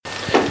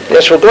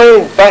Yes, we're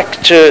going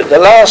back to the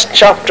last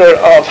chapter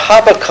of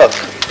Habakkuk.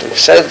 We've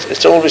said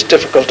it's always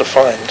difficult to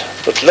find,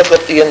 but look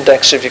up the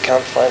index if you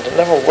can't find it.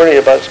 Never worry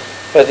about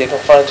whether you can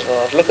find it or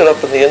not. Look it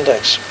up in the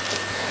index.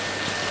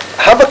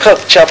 Habakkuk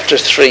chapter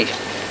 3.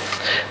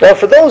 Now,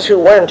 for those who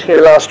weren't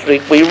here last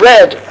week, we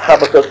read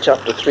Habakkuk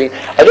chapter 3.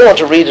 I don't want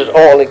to read it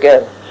all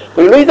again.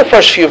 We read the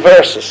first few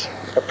verses.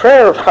 A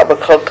prayer of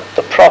Habakkuk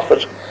the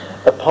prophet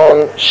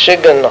upon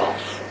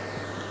Shigionoth.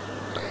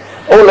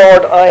 O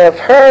Lord, I have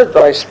heard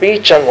thy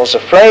speech and was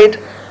afraid.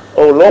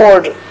 O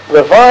Lord,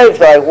 revive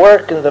thy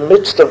work in the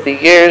midst of the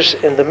years.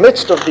 In the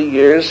midst of the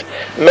years,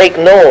 make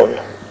known.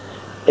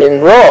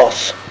 In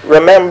wrath,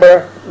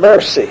 remember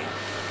mercy.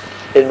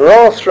 In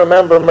wrath,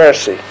 remember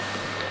mercy.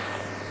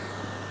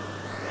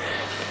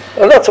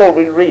 And that's all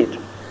we read.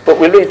 But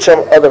we'll read some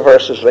other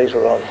verses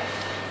later on.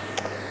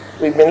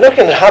 We've been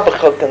looking at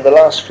Habakkuk in the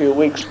last few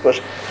weeks, but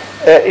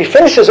he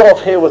finishes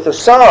off here with a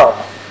psalm.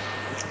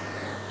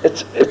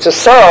 It's a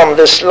psalm,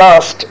 this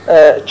last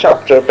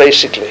chapter,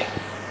 basically.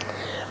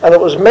 And it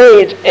was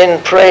made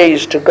in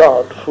praise to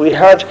God. We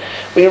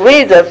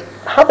read that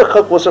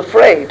Habakkuk was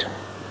afraid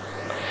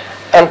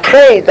and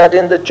prayed that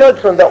in the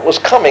judgment that was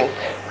coming,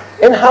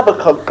 in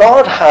Habakkuk,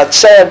 God had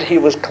said he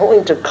was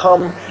going to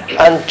come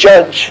and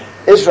judge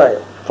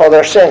Israel for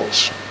their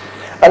sins.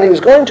 And he was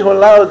going to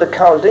allow the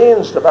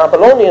Chaldeans, the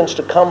Babylonians,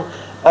 to come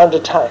and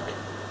attack.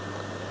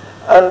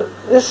 And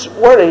this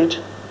worried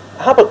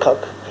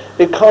Habakkuk,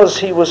 because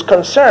he was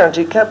concerned.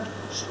 He kept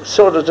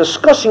sort of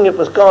discussing it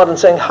with God and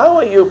saying, how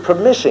are you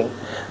permitting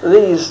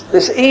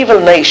this evil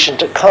nation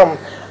to come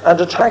and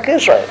attack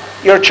Israel,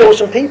 your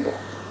chosen people?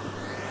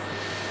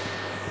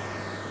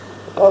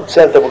 God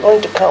said they were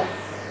going to come.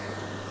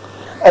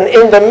 And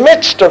in the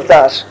midst of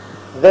that,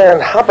 then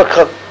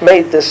Habakkuk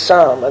made this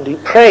psalm and he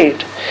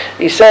prayed.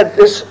 He said,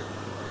 this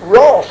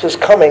wrath is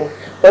coming,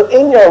 but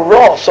in your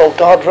wrath, O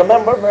God,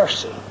 remember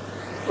mercy.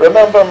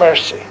 Remember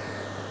mercy.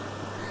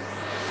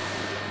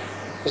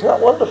 Isn't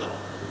that wonderful?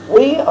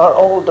 We are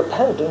all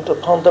dependent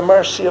upon the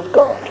mercy of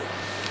God.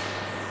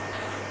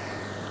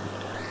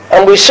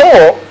 And we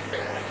saw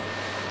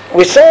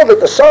that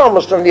the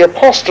psalmist and the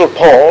apostle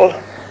Paul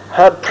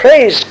had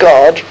praised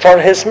God for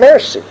his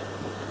mercy.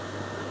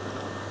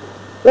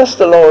 Bless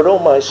the Lord, O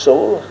my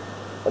soul,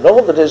 and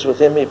all that is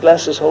within me,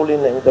 bless his holy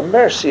name. The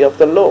mercy of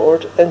the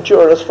Lord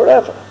endureth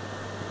forever.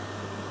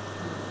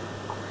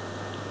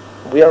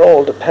 We are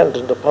all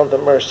dependent upon the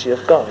mercy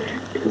of God.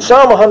 In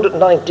Psalm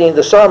 119,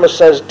 the psalmist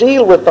says,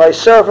 deal with thy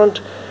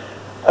servant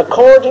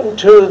according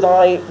to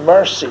thy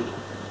mercy,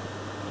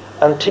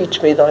 and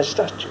teach me thy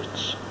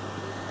statutes.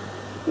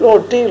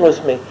 Lord, deal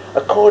with me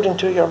according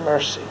to your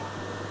mercy.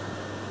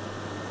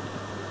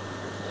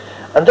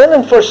 And then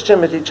in 1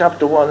 Timothy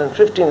chapter 1 and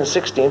 15 and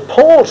 16,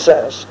 Paul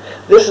says,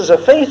 this is a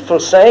faithful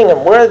saying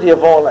and worthy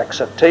of all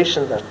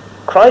acceptation, that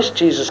Christ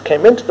Jesus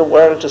came into the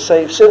world to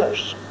save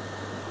sinners,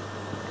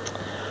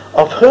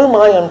 of whom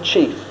I am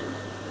chief.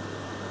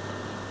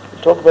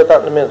 We'll talk about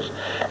that in a minute.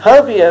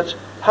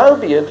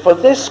 Howbeit, for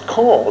this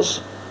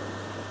cause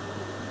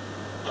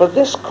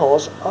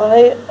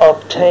I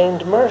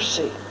obtained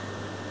mercy,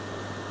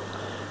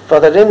 for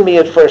that in me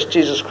at first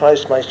Jesus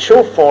Christ might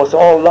show forth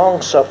all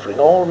long-suffering,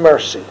 all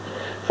mercy,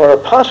 for a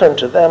pattern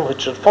to them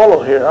which should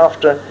follow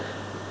hereafter,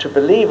 to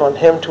believe on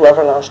him to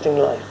everlasting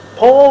life.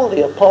 Paul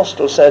the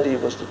apostle said he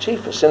was the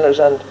chief of sinners,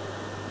 and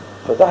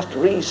for that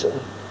reason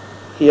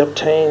he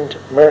obtained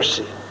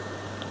mercy.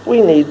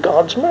 We need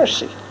God's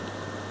mercy.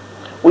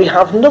 We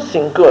have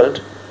nothing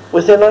good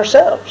within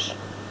ourselves.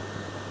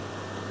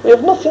 We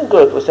have nothing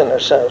good within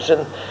ourselves.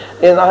 In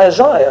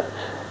Isaiah,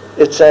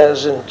 it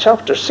says in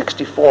chapter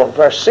 64 and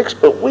verse 6,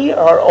 but we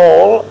are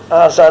all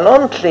as an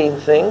unclean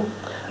thing,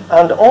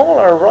 and all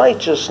our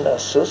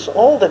righteousnesses,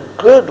 all the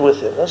good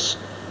within us,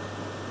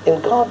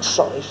 in God's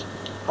sight,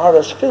 are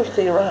as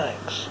filthy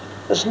rags.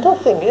 There's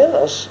nothing in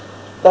us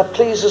that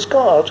pleases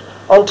God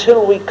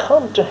until we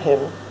come to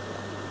him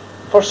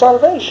for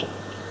salvation.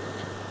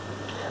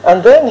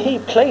 And then he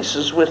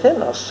places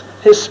within us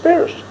his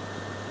Spirit.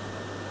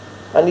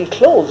 And he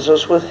clothes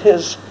us with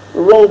his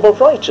robe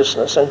of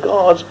righteousness. And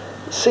God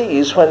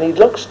sees, when he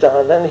looks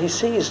down, then he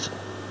sees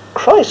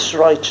Christ's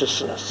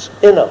righteousness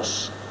in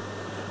us.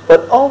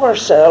 But of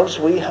ourselves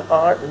we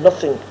are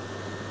nothing.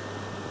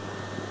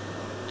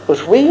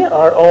 But we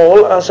are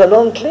all as an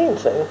unclean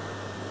thing,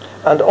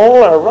 and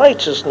all our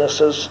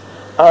righteousnesses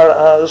are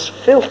as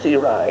filthy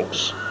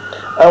rags,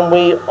 and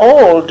we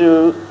all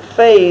do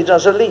fade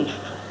as a leaf,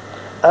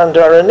 and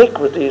our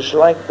iniquities,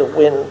 like the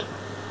wind,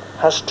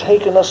 has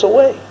taken us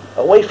away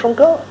from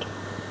God.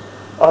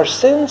 Our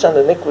sins and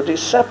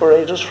iniquities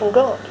separate us from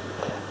God.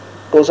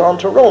 Goes on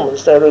to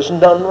Romans, there is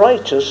none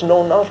righteous,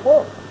 no, not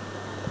one.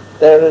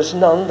 There is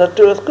none that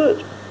doeth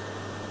good.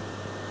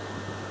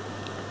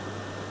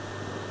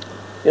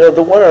 You know,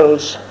 the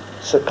world's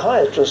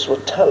psychiatrists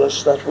would tell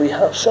us that we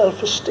have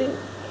self-esteem.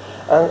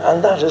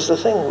 And that is the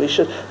thing we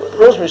should...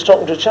 Rosemary was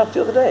talking to a chap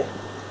the other day,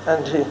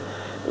 and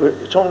we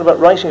were talking about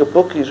writing a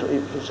book. He's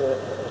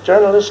a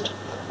journalist,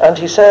 and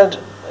he said,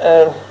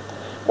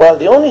 well,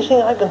 the only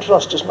thing I can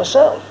trust is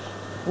myself.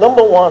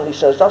 Number one, he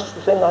says, that's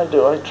the thing I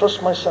do. I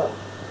trust myself.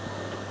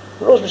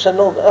 Rosemary said,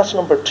 no, that's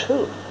number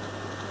two.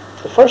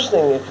 The first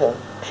thing you can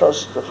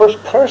trust, the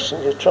first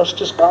person you trust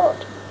is God.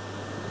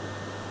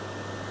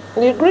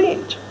 And he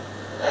agreed,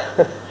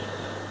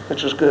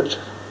 which was good.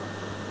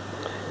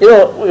 You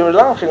know, we were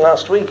laughing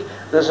last week.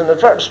 There's an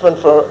advertisement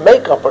for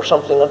makeup or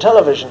something on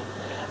television,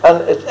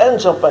 and it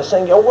ends up by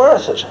saying, you're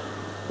worth it.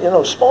 You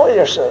know, spoil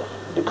yourself,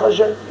 because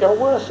you're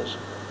worth it.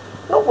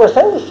 Not worth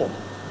anything.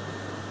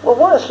 We're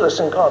worthless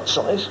in God's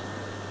sight.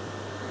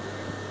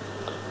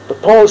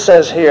 But Paul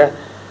says here,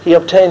 he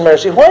obtained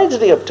mercy. Why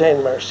did he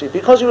obtain mercy?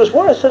 Because he was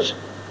worth it?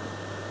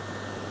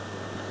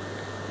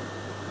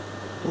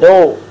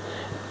 No.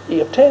 He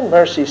obtained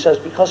mercy, he says,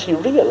 because he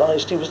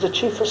realized he was the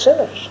chief of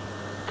sinners.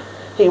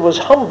 He was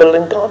humble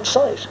in God's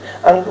sight.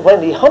 And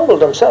when he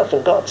humbled himself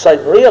in God's sight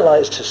and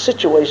realized his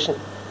situation,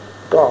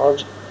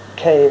 God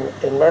came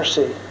in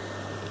mercy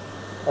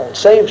and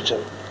saved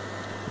him.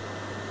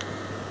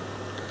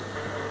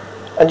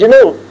 And you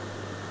know,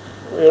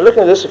 we were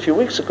looking at this a few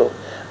weeks ago.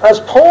 As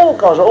Paul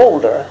got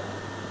older,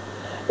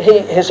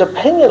 his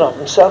opinion of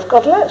himself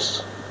got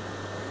less.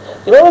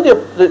 You know,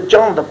 the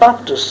John the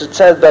Baptist, it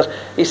said that,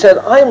 he said,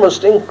 I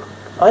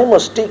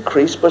must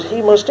decrease, but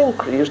he must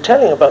increase. He was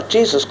telling about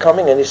Jesus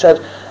coming, and he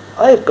said,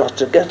 I've got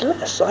to get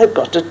less. I've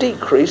got to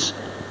decrease,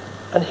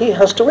 and he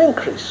has to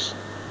increase.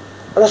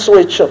 And that's the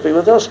way it should be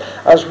with us.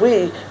 As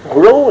we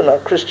grow in our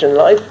Christian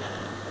life,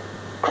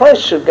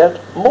 Christ should get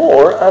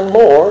more and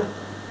more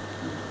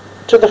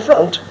to the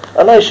front,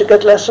 and I should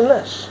get less and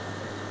less.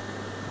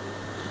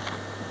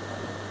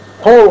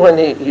 Paul, when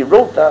he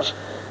wrote that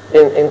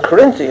in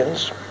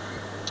Corinthians,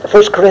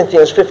 1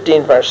 Corinthians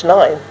 15 verse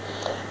 9,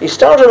 he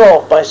started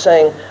off by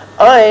saying,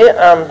 I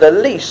am the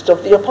least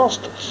of the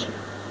apostles.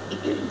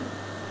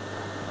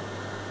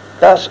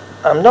 That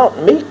I'm not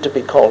meet to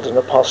be called an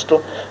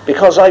apostle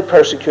because I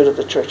persecuted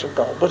the church of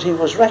God. But he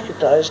was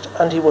recognized,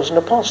 and he was an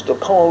apostle,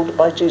 called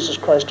by Jesus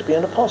Christ to be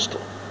an apostle.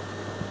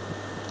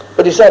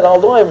 But he said,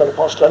 although I'm an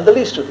apostle, I'm the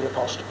least of the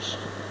apostles.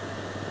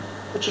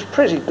 Which is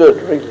pretty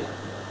good, really.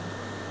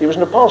 He was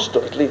an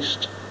apostle, at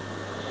least.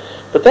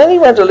 But then he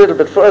went a little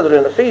bit further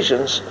in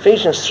Ephesians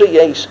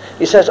 3:8.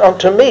 He says,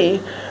 unto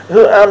me,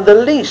 who am the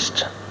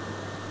least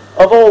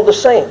of all the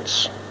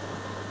saints,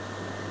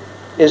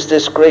 is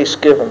this grace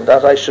given,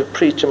 that I should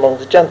preach among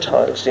the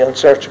Gentiles the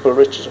unsearchable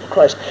riches of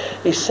Christ.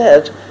 He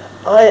said,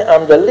 I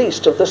am the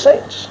least of the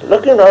saints.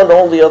 Looking around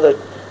all the other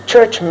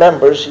church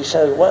members, he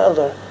said, well,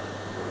 they're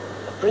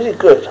pretty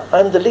good.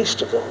 I'm the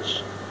least of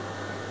those.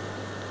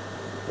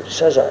 But he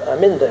says,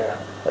 I'm in there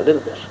a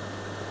little bit.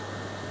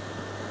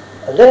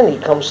 And then he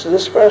comes to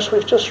this verse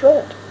we've just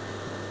read.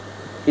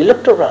 He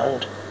looked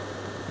around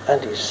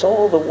and he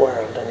saw the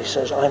world, and he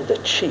says, I'm the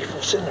chief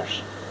of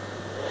sinners.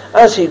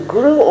 As he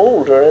grew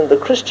older in the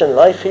Christian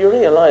life, he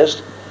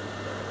realized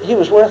he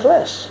was worth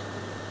less.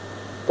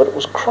 But it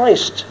was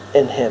Christ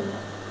in him,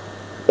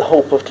 the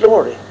hope of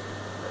glory.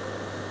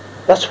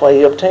 That's why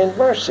he obtained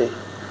mercy.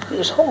 He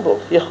was humble.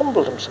 He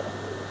humbled himself.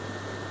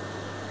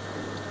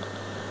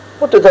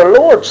 What did our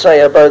Lord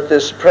say about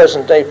this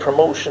present-day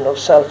promotion of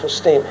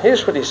self-esteem?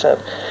 Here's what he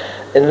said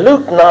in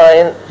Luke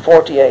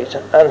 9:48,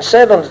 and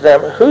said unto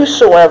them,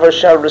 whosoever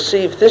shall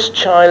receive this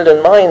child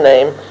in my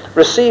name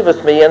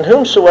receiveth me, and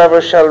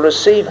whomsoever shall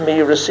receive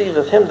me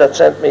receiveth him that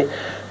sent me.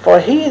 For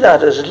he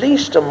that is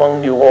least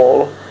among you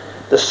all,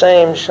 the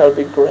same shall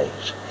be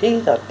great. He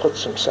that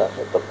puts himself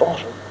at the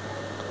bottom,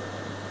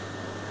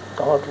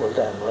 God will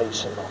then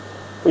raise him up.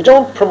 We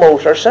don't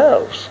promote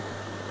ourselves.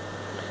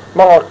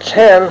 Mark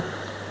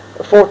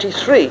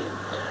 10:43,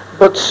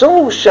 but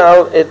so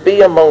shall it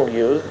be among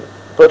you,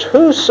 but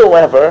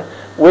whosoever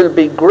will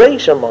be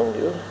great among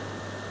you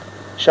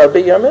shall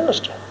be your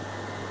minister.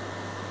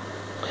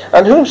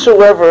 And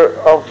whomsoever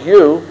of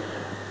you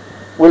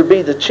will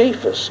be the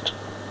chiefest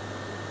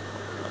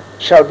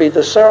shall be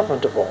the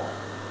servant of all.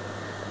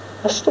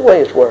 That's the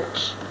way it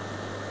works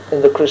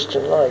in the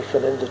Christian life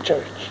and in the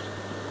church.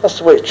 That's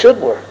the way it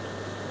should work.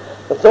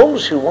 But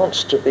those who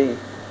wants to be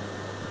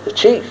the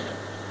chief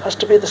has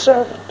to be the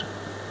servant.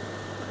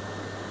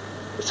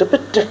 It's a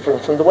bit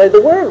different from the way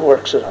the world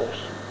works it out.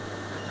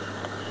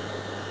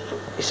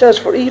 He says,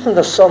 for even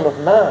the Son of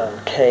Man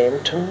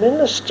came to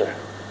minister.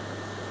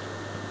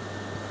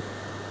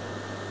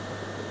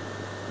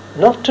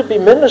 Not to be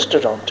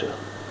ministered unto.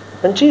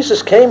 When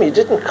Jesus came, he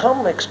didn't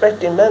come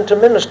expecting men to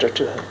minister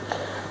to him,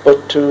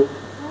 but to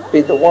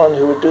be the one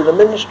who would do the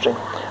ministering,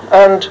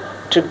 and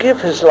to give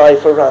his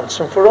life a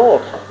ransom for all.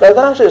 Now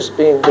that is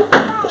being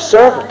the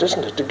servant,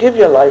 isn't it? To give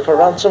your life a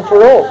ransom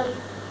for all.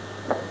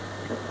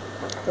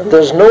 And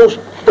there's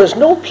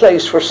no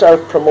place for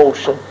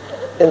self-promotion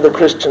in the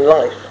Christian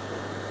life.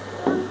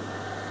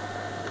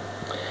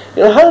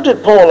 You know, how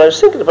did Paul, I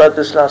was thinking about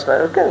this last night,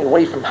 I was getting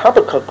away from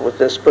Habakkuk with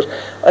this, but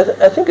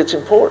I think it's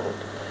important.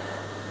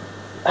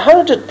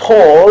 How did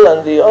Paul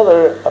and the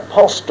other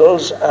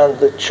apostles and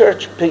the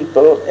church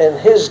people in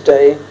his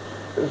day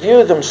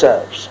view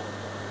themselves?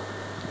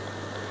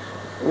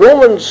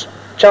 Romans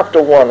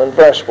chapter 1 and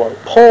verse 1,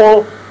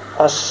 Paul,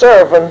 a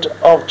servant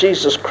of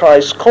Jesus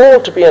Christ,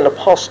 called to be an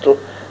apostle,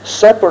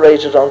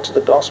 separated unto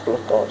the gospel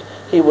of God.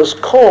 He was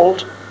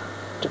called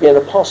to be an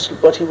apostle,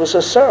 but he was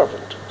a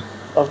servant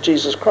of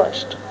Jesus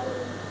Christ.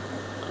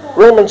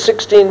 Romans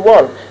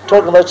 16:1,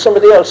 talking about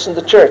somebody else in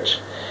the church.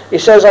 He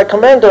says, I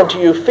commend unto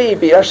you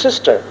Phoebe, our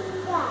sister,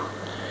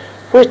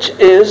 which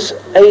is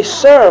a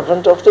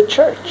servant of the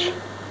church.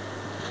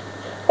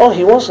 Oh,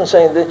 he wasn't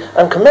saying that.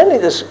 I'm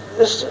commending this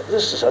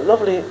is a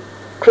lovely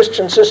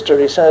Christian sister.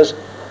 He says,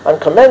 I'm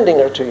commending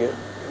her to you.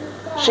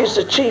 She's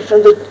the chief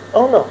in the...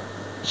 Oh no,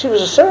 she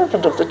was a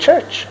servant of the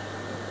church.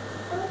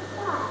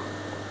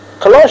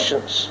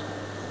 Colossians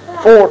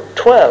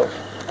 4:12,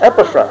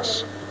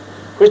 Epaphras,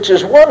 which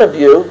is one of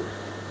you,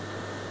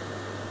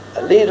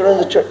 a leader in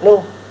the church.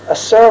 No, a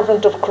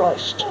servant of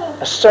Christ.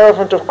 A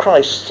servant of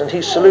Christ, and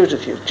he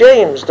saluteth you.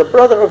 James, the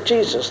brother of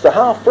Jesus, the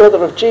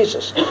half-brother of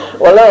Jesus.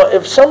 Well, now,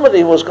 if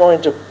somebody was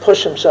going to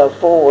push himself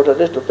forward a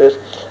little bit,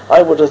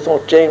 I would have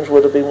thought James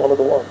would have been one of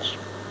the ones.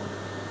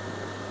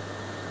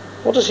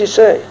 What does he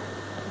say?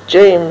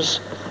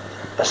 James,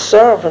 a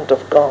servant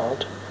of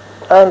God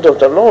and of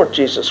the Lord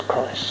Jesus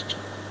Christ.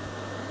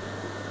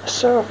 A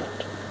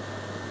servant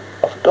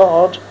of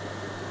God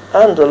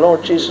and the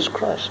Lord Jesus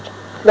Christ.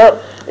 Now,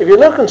 if you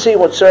look and see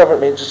what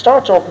servant means, it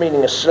starts off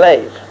meaning a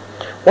slave.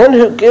 One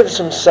who gives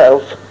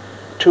himself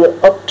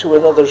up to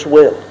another's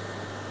will.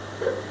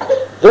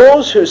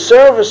 Those whose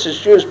service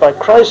is used by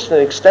Christ in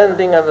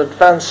extending and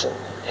advancing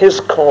his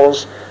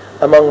cause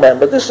among men.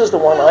 But this is the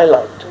one I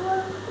liked.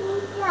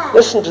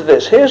 Listen to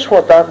this. Here's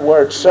what that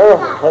word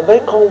servant, when they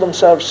call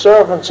themselves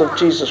servants of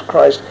Jesus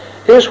Christ,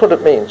 here's what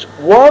it means.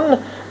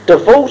 One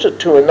devoted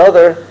to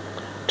another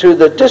to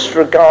the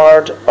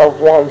disregard of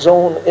one's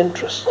own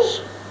interests.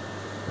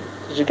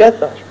 Did you get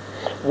that?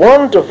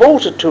 One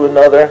devoted to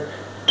another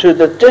to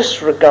the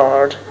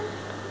disregard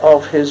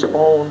of his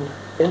own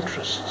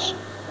interests.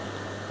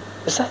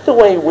 Is that the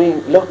way we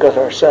look at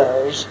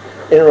ourselves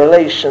in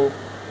relation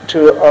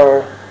to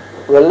our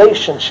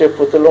relationship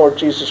with the Lord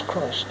Jesus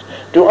Christ?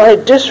 Do I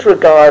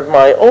disregard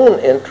my own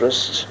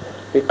interests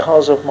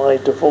because of my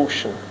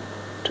devotion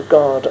to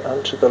God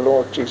and to the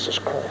Lord Jesus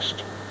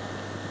Christ?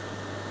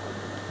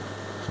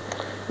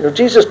 You know,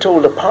 Jesus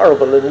told a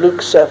parable in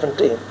Luke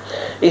 17.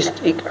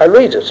 I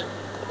read it.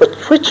 But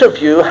which of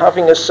you,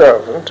 having a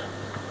servant,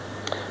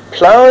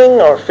 ploughing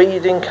or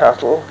feeding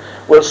cattle,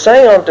 will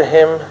say unto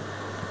him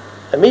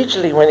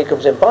immediately when he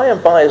comes in? By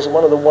and by is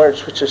one of the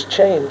words which has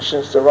changed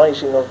since the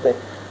writing of the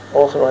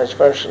Authorized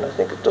Version. I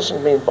think it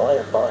doesn't mean by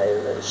and by,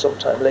 and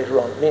sometime later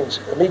on. It means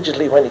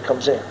immediately when he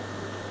comes in.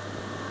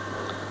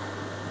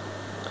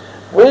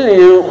 Will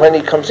you, when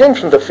he comes in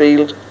from the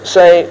field,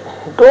 say,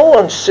 go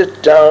and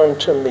sit down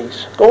to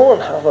meat, go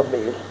and have a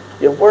meal,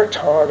 you've worked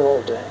hard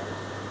all day?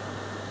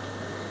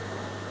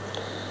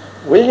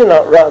 Will you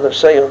not rather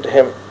say unto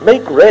him,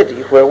 make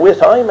ready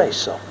wherewith I may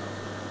sup?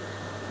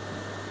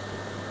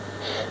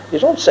 You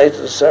don't say to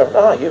the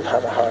servant, you've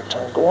had a hard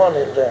time, go on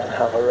in there and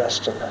have a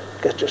rest and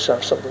get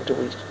yourself something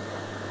to eat.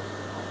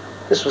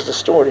 This was the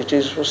story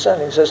Jesus was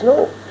telling. He says,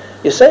 no.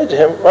 You say to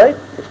him, right,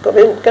 you've come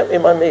in, get me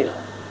my meal.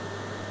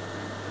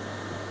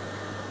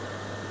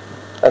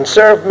 And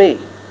serve me,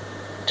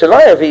 till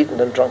I have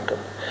eaten and drunken.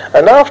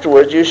 And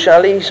afterward you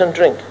shall eat and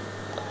drink.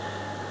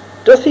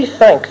 Doth he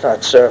thank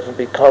that servant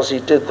because he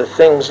did the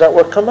things that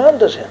were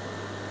commanded him?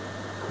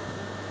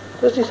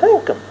 Does he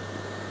thank him?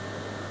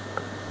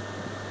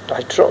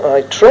 I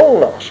trow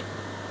not.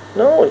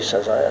 No, he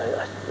says,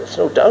 there's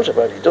no doubt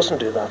about it. He doesn't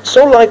do that.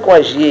 So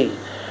likewise ye,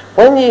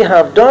 when ye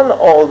have done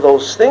all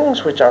those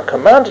things which are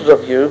commanded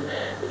of you,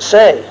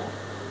 say,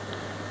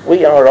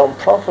 we are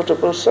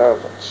unprofitable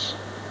servants.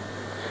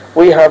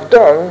 We have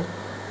done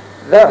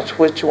that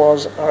which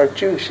was our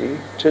duty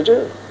to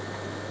do.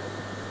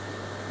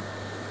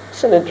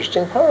 It's an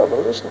interesting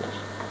parable, isn't it?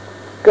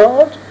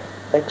 God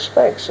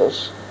expects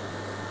us,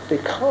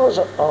 because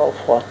of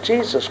what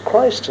Jesus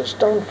Christ has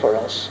done for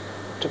us,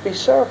 to be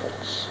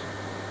servants.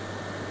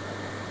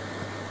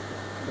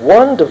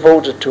 One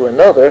devoted to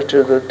another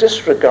to the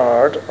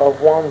disregard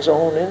of one's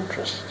own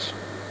interests.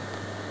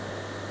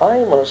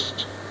 I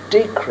must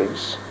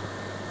decrease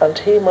and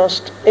he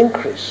must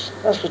increase.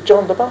 That's what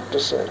John the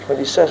Baptist said when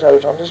he set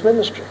out on his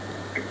ministry.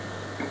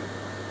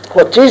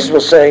 What Jesus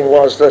was saying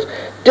was that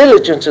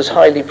diligence is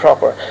highly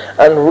proper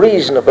and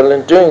reasonable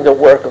in doing the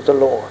work of the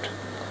Lord,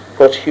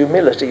 but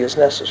humility is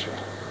necessary.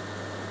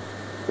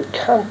 We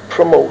can't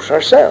promote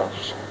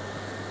ourselves,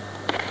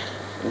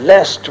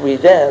 lest we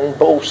then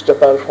boast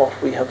about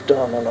what we have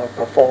done and our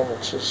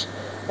performances,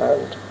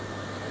 and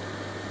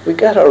we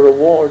get our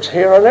rewards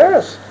here on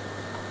earth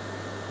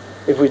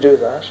if we do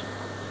that.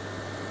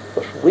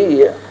 But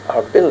we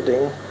are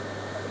building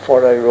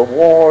for a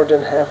reward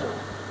in heaven,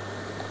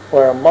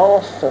 where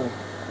moth and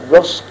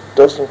rust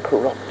doesn't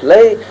corrupt.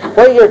 Lay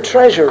where your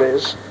treasure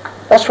is,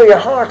 that's where your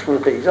heart will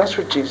be. That's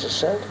what Jesus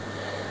said.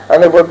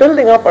 And if we're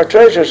building up our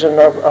treasures and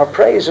our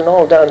praise and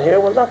all down here,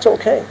 well, that's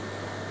okay.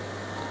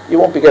 You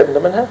won't be getting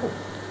them in heaven.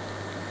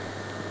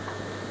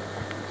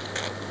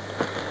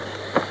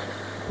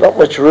 Not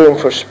much room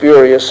for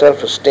spurious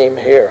self-esteem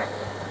here.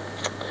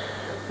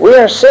 We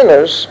are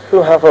sinners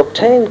who have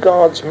obtained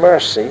God's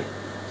mercy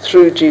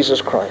through Jesus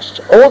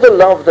Christ. Oh, the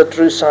love that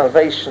drew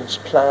salvation's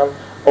plan.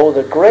 Oh,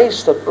 the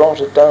grace that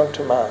brought it down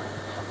to man.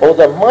 Oh,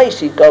 the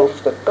mighty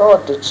gulf that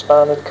God did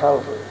span at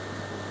Calvary.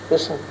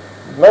 Listen,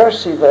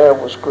 mercy there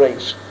was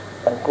grace,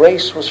 and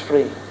grace was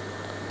free.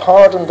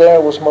 Pardon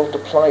there was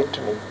multiplied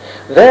to me.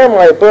 There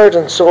my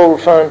burdened soul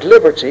found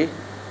liberty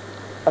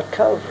at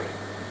Calvary.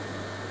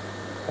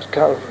 At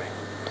Calvary.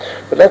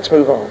 But let's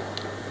move on.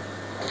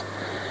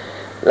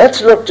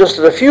 Let's look just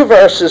at a few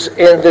verses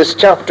in this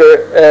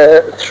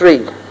chapter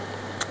 3.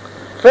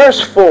 Verse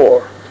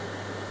 4.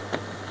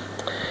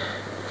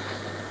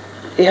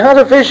 He had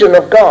a vision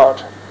of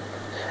God.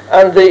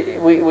 And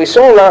we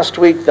saw last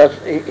week that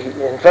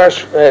in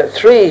verse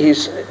 3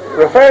 he's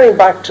referring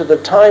back to the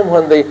time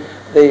when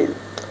the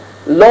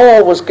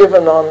law was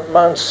given on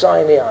Mount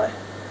Sinai.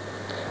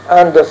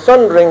 And the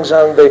thunderings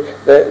and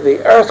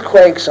the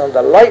earthquakes and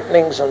the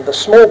lightnings and the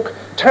smoke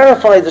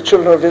terrified the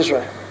children of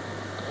Israel.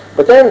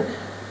 But then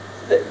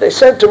they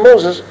said to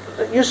Moses,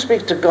 you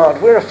speak to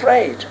God, we're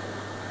afraid.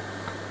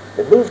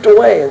 They moved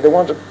away and they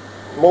wanted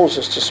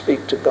Moses to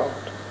speak to God.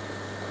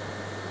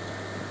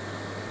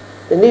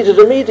 They needed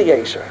a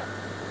mediator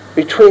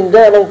between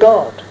them and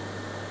God.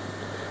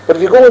 But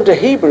if you go into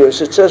Hebrews,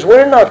 it says,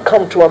 we're not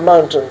come to a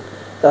mountain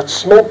that's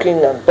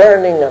smoking and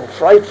burning and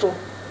frightful.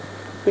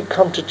 We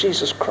come to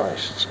Jesus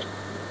Christ,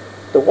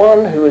 the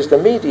one who is the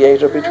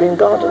mediator between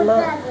God and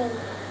man.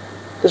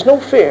 There's no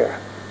fear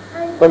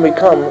when we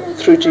come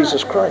through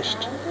Jesus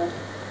Christ.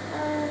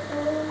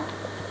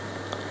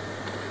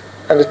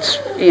 And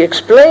he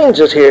explains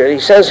it here. He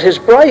says his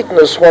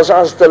brightness was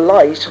as the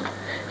light.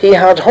 He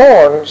had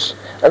horns,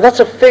 and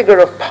that's a figure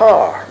of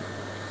power.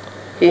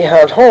 He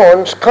had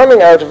horns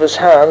coming out of his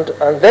hand,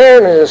 and there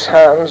in his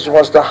hands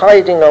was the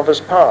hiding of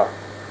his power.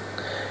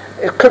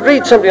 It could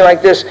read something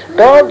like this.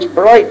 God's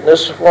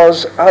brightness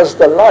was as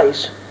the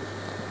light,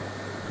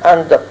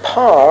 and the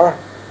power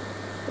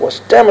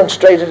was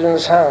demonstrated in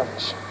his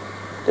hands.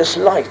 This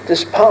light,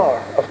 this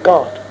power of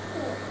God.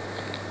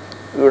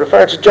 We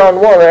referred to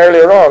John 1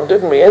 earlier on,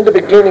 didn't we? In the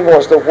beginning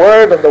was the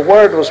Word, and the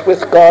Word was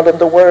with God, and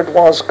the Word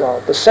was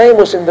God. The same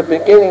was in the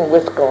beginning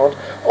with God.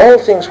 All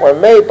things were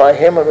made by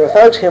him, and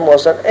without him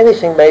wasn't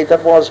anything made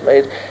that was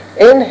made.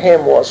 In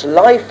him was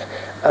life,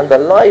 and the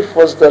life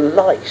was the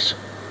light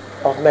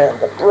of men.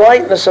 The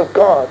brightness of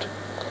God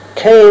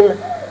came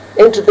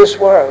into this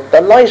world.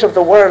 The light of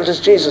the world is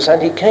Jesus, and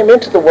he came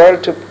into the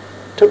world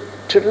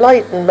to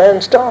lighten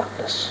men's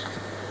darkness.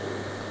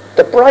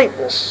 The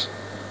brightness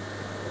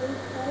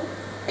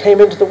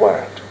came into the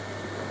world.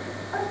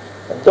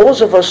 And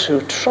those of us who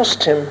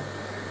trust him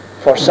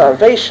for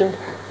salvation,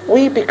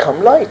 we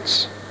become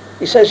lights.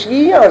 He says,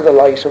 ye are the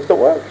light of the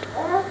world.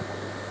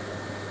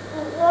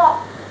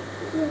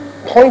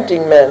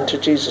 Pointing men to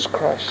Jesus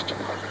Christ.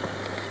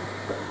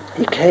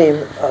 He came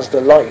as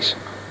the light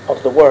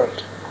of the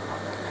world.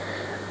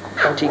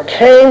 And he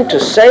came to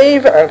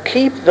save and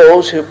keep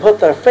those who put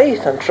their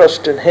faith and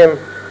trust in him,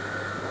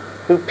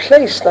 who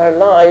place their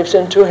lives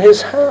into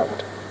his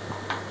hand.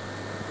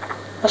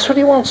 That's what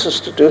he wants us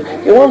to do.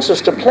 He wants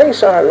us to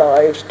place our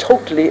lives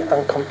totally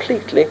and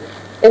completely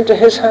into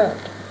his hand.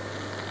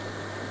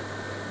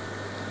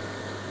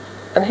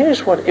 And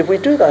if we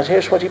do that,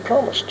 here's what he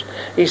promised.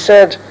 He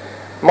said,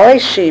 my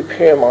sheep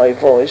hear my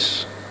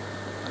voice,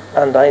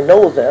 and I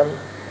know them,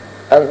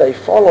 and they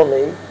follow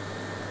me,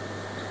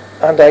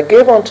 and I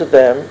give unto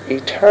them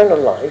eternal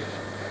life,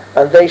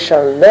 and they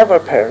shall never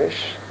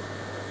perish,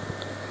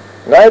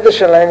 neither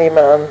shall any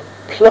man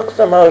pluck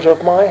them out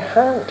of my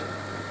hand.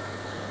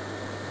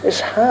 His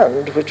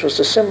hand, which was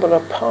the symbol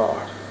of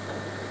power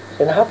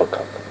in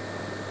Habakkuk.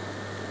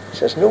 He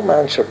says, no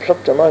man shall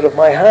pluck them out of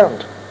my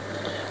hand.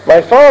 My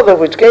Father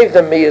which gave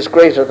them me is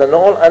greater than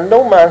all, and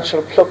no man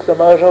shall pluck them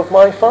out of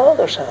my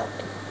Father's hand.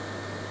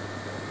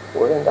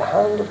 We're in the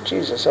hand of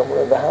Jesus, and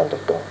we're in the hand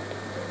of God.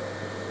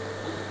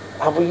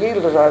 Have we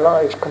yielded our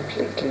lives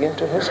completely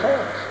into his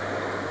hands?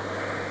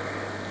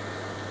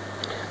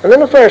 And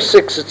then in verse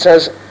 6 it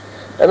says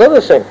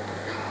another thing.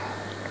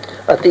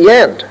 At the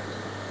end,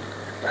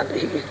 and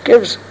he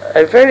gives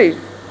a very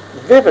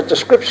vivid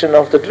description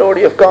of the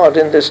glory of God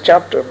in this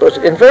chapter. But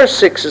in verse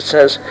 6 it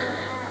says,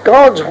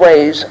 God's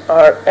ways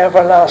are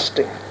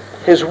everlasting.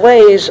 His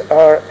ways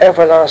are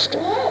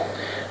everlasting.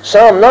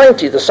 Psalm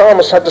 90, the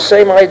psalmist had the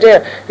same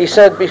idea. He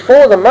said,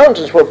 before the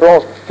mountains were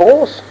brought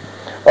forth,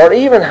 or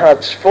even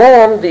had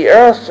formed the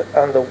earth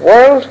and the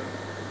world,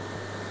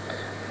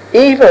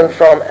 even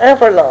from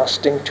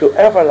everlasting to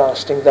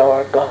everlasting thou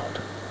art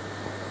God.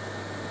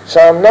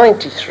 Psalm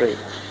 93.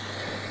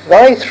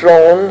 Thy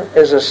throne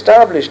is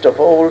established of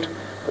old,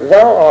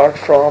 thou art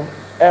from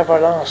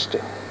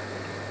everlasting.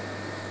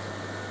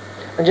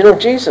 And you know,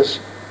 Jesus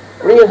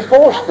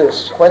reinforced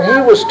this when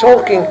he was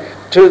talking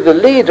to the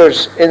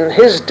leaders in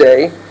his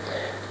day.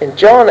 In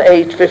John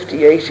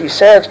 8:58 he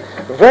said,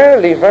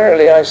 verily,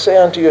 verily, I say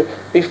unto you,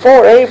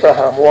 before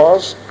Abraham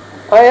was,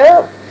 I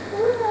am.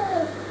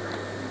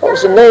 What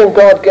was the name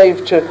God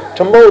gave to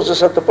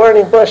Moses at the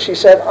burning bush? He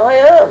said, I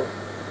am.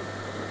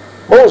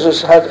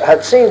 Moses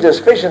had seen this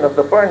vision of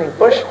the burning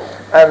bush,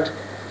 and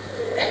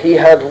he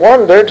had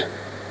wondered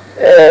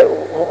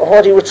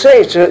what he would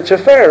say to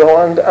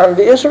Pharaoh and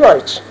the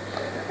Israelites.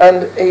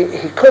 And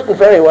he couldn't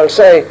very well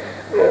say.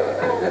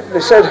 They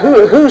said,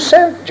 who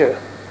sent you?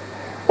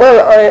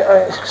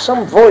 Well,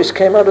 some voice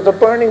came out of the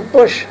burning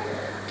bush.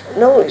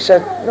 No, he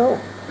said, no.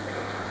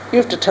 You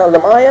have to tell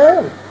them, I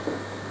am.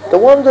 The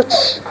one that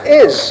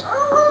is.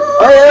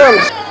 I am.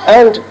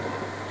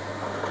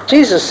 And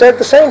Jesus said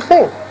the same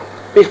thing.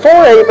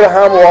 Before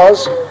Abraham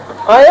was,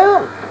 I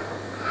am.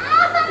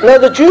 Now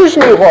the Jews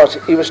knew what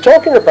he was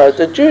talking about.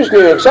 The Jews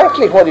knew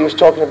exactly what he was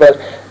talking about.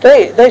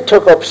 They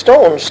took up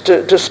stones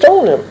to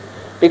stone him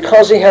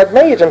because he had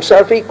made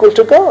himself equal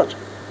to God.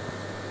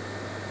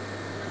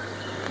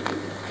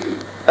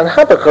 And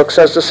Habakkuk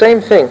says the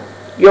same thing.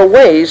 Your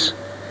ways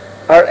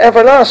are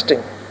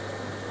everlasting.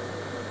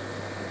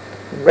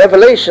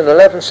 Revelation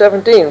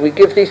 11:17, we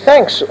give thee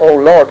thanks, O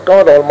Lord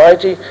God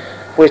Almighty,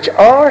 which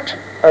art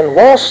and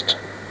wast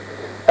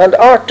and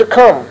art to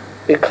come,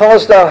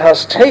 because thou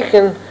hast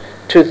taken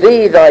to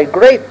thee thy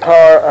great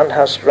power and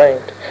hast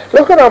reigned.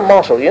 Look at our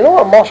motto. You know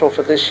our motto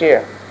for this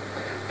year?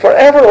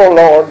 Forever, O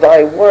Lord,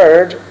 thy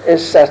word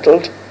is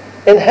settled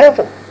in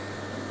heaven.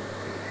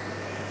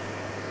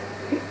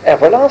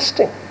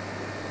 Everlasting.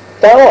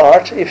 Thou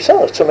art, you've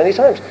said it so many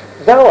times,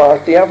 thou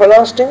art the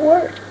everlasting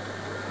word.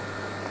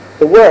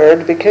 The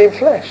word became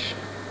flesh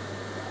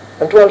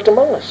and dwelt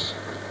among us.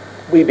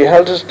 We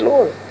beheld his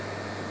glory.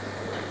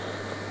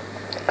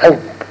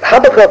 And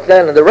Habakkuk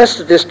then, and the rest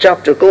of this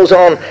chapter goes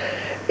on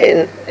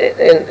in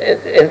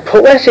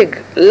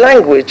poetic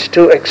language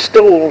to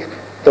extol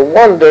the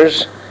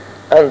wonders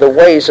and the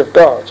ways of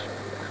God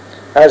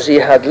as he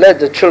had led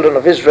the children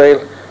of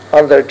Israel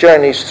on their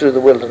journeys through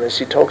the wilderness.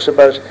 He talks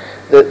about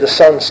the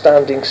sun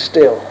standing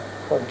still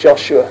when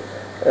Joshua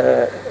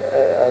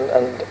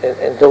and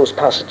in those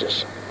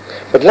passages.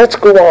 But let's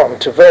go on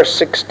to verse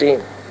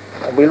 16.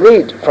 And we'll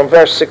read from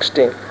verse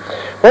 16.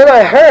 When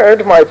I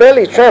heard, my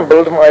belly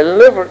trembled,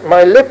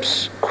 my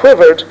lips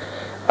quivered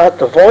at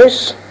the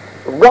voice.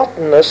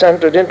 Rottenness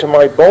entered into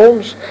my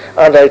bones,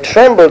 and I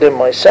trembled in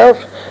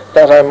myself,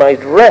 that I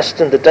might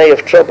rest in the day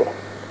of trouble.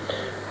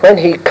 When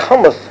he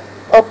cometh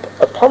up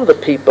upon the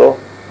people,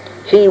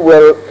 he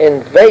will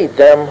invade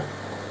them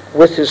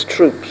with his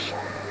troops.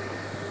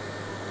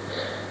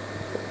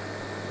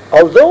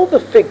 Although the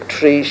fig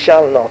tree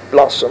shall not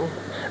blossom,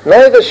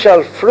 neither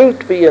shall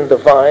fruit be in the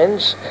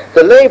vines,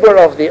 the labour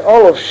of the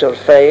olive shall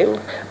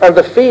fail, and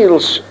the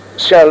fields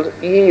shall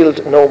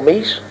yield no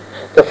meat,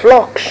 the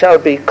flock shall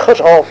be cut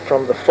off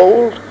from the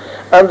fold,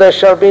 and there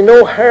shall be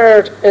no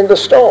herd in the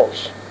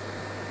stalls.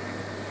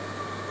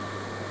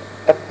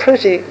 A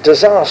pretty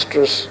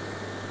disastrous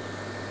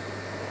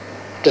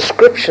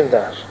description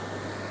that.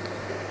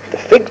 The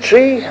fig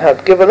tree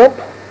had given up,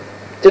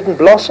 didn't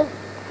blossom.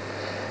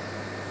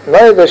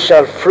 Neither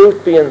shall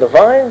fruit be in the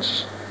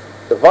vines.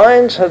 The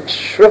vines had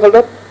shriveled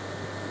up.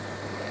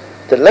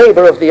 The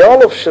labour of the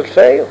olive shall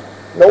fail,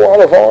 no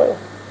olive oil.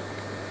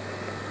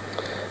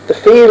 The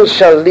fields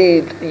shall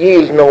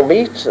yield no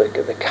meat,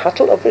 the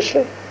cattle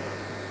obviously.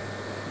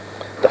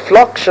 The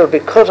flock shall be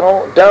cut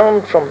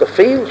down from the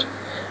field,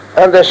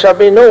 and there shall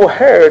be no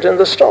herd in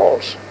the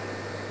stalls.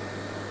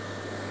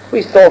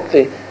 We thought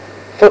the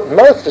foot and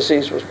mouth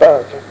disease was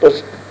bad,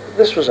 but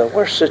this was a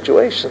worse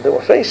situation they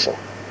were facing.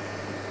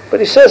 But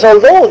he says,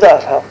 although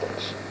that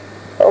happens,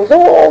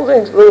 although all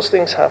those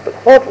things happen,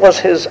 what was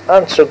his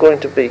answer going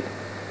to be?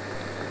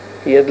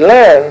 He had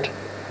learned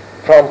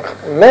from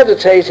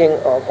meditating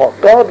on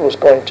what God was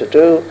going to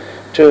do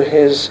to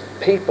his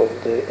people,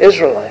 the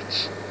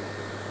Israelites.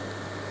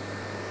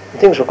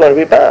 Things were going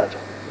to be bad.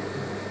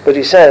 But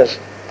he says,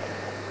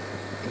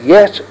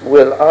 yet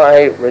will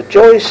I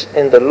rejoice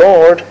in the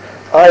Lord,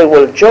 I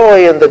will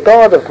joy in the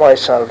God of my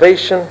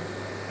salvation.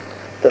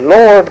 The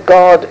Lord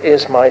God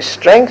is my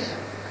strength,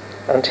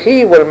 and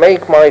he will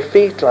make my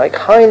feet like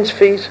hinds'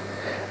 feet,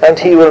 and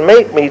he will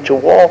make me to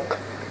walk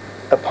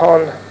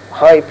upon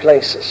high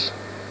places.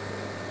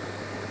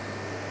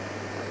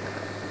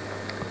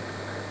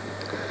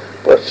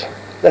 But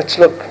let's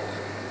look.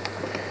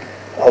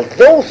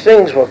 Although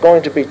things were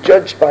going to be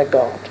judged by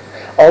God,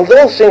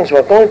 although things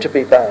were going to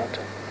be bad,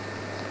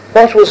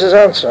 what was his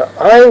answer?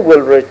 I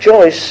will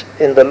rejoice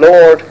in the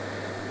Lord,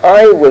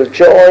 I will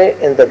joy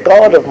in the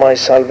God of my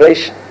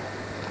salvation.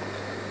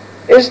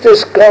 Is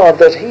this God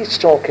that he's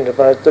talking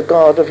about the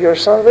God of your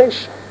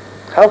salvation?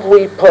 Have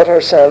we put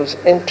ourselves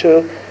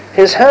into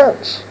his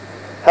hands?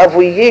 Have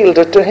we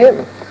yielded to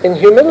him in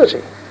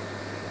humility?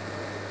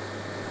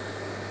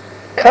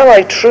 Can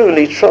I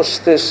truly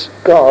trust this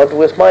God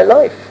with my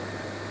life?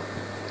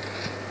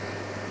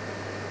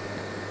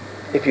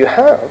 If you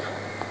have,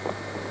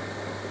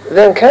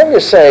 then can you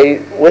say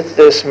with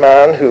this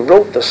man who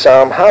wrote the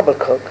Psalm,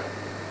 Habakkuk,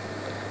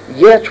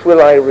 yet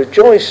will I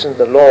rejoice in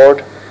the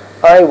Lord,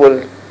 I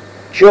will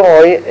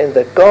joy in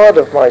the God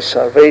of my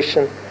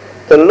salvation,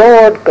 the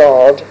Lord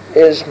God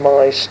is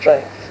my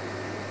strength.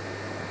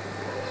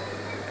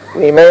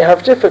 We may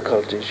have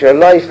difficulties. Your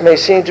life may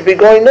seem to be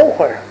going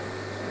nowhere.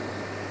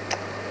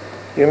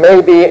 You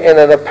may be in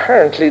an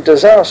apparently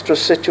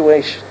disastrous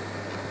situation.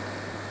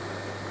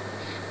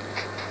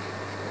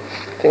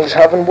 Things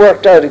haven't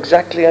worked out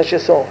exactly as you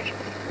thought.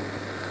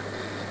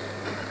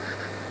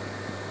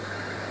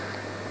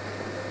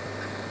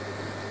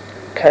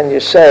 Can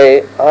you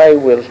say, I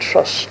will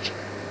trust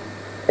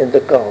in the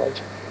God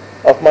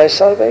of my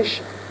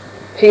salvation?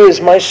 He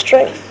is my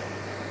strength.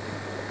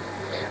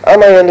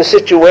 Am I in a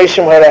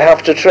situation where I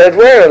have to tread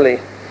warily,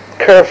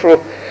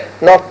 careful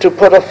not to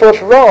put a foot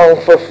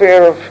wrong for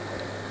fear of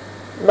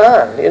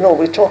man? You know,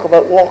 we talk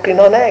about walking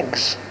on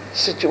eggs,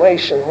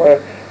 situation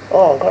where,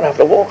 I'm going to have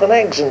to walk on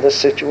eggs in this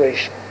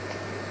situation.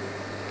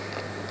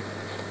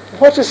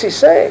 What does he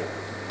say?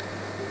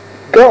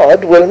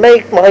 God will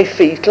make my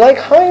feet like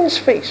hinds'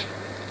 feet.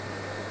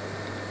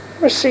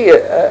 Ever see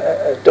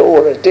a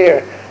doe or a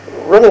deer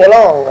running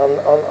along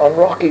on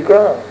rocky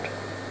ground?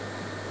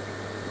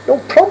 No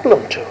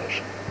problem to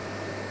it.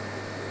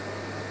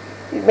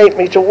 He'd make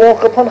me to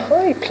walk upon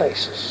high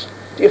places.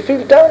 Do you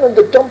feel down in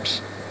the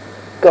dumps?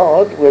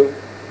 God will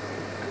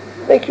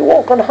make you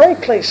walk on high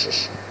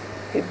places.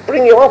 He'll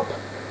bring you up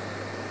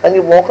and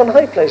you'll walk on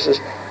high places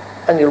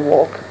and you'll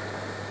walk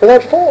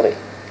without falling.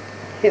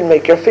 He'll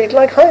make your feet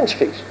like hinds'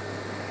 feet.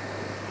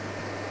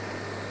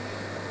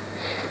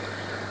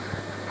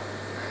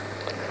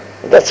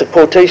 That's a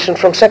quotation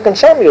from 2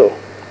 Samuel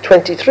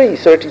 23,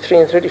 33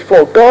 and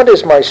 34. God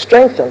is my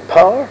strength and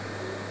power.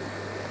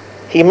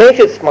 He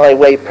maketh my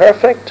way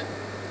perfect.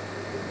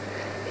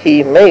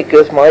 He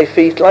maketh my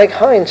feet like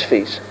hinds'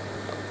 feet,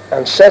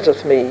 and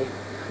setteth me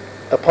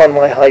upon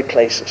my high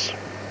places.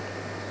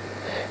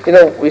 You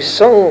know, we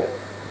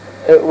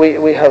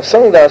have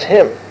sung that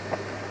hymn.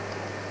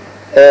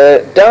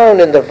 Down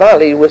in the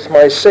valley with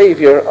my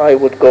Saviour I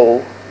would go,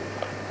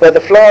 where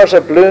the flowers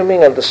are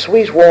blooming and the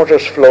sweet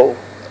waters flow.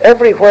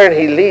 Everywhere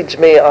he leads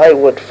me I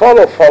would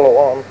follow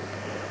on,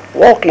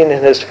 walking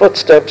in his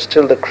footsteps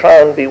till the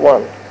crown be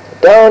won.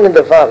 Down in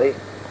the valley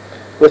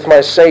with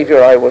my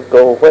Saviour I would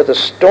go, where the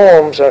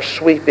storms are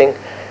sweeping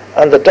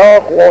and the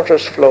dark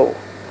waters flow.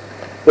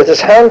 With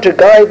his hand to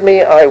guide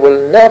me I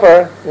will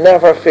never,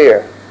 never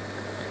fear.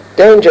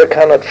 Danger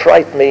cannot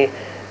fright me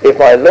if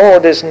my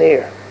Lord is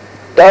near.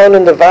 Down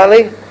in the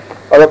valley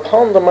or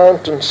upon the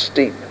mountain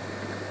steep,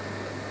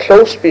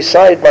 close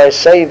beside my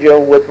Saviour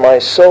would my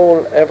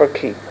soul ever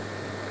keep.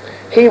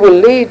 He will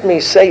lead me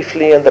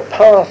safely in the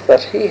path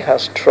that he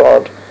has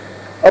trod,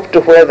 up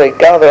to where they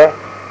gather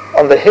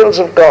on the hills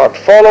of God.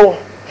 Follow,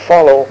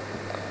 follow.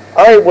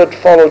 I would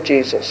follow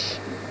Jesus.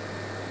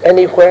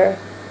 Anywhere,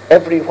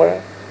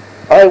 everywhere,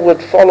 I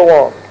would follow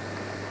on.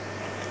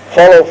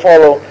 Follow,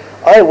 follow.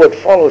 I would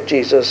follow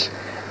Jesus.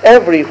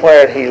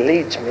 Everywhere he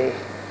leads me,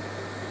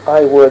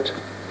 I would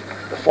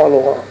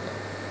follow on.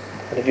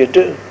 And if you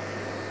do,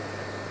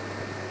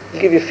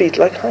 he'll give you feet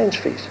like hinds'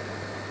 feet,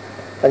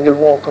 and you'll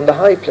walk on the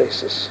high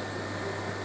places.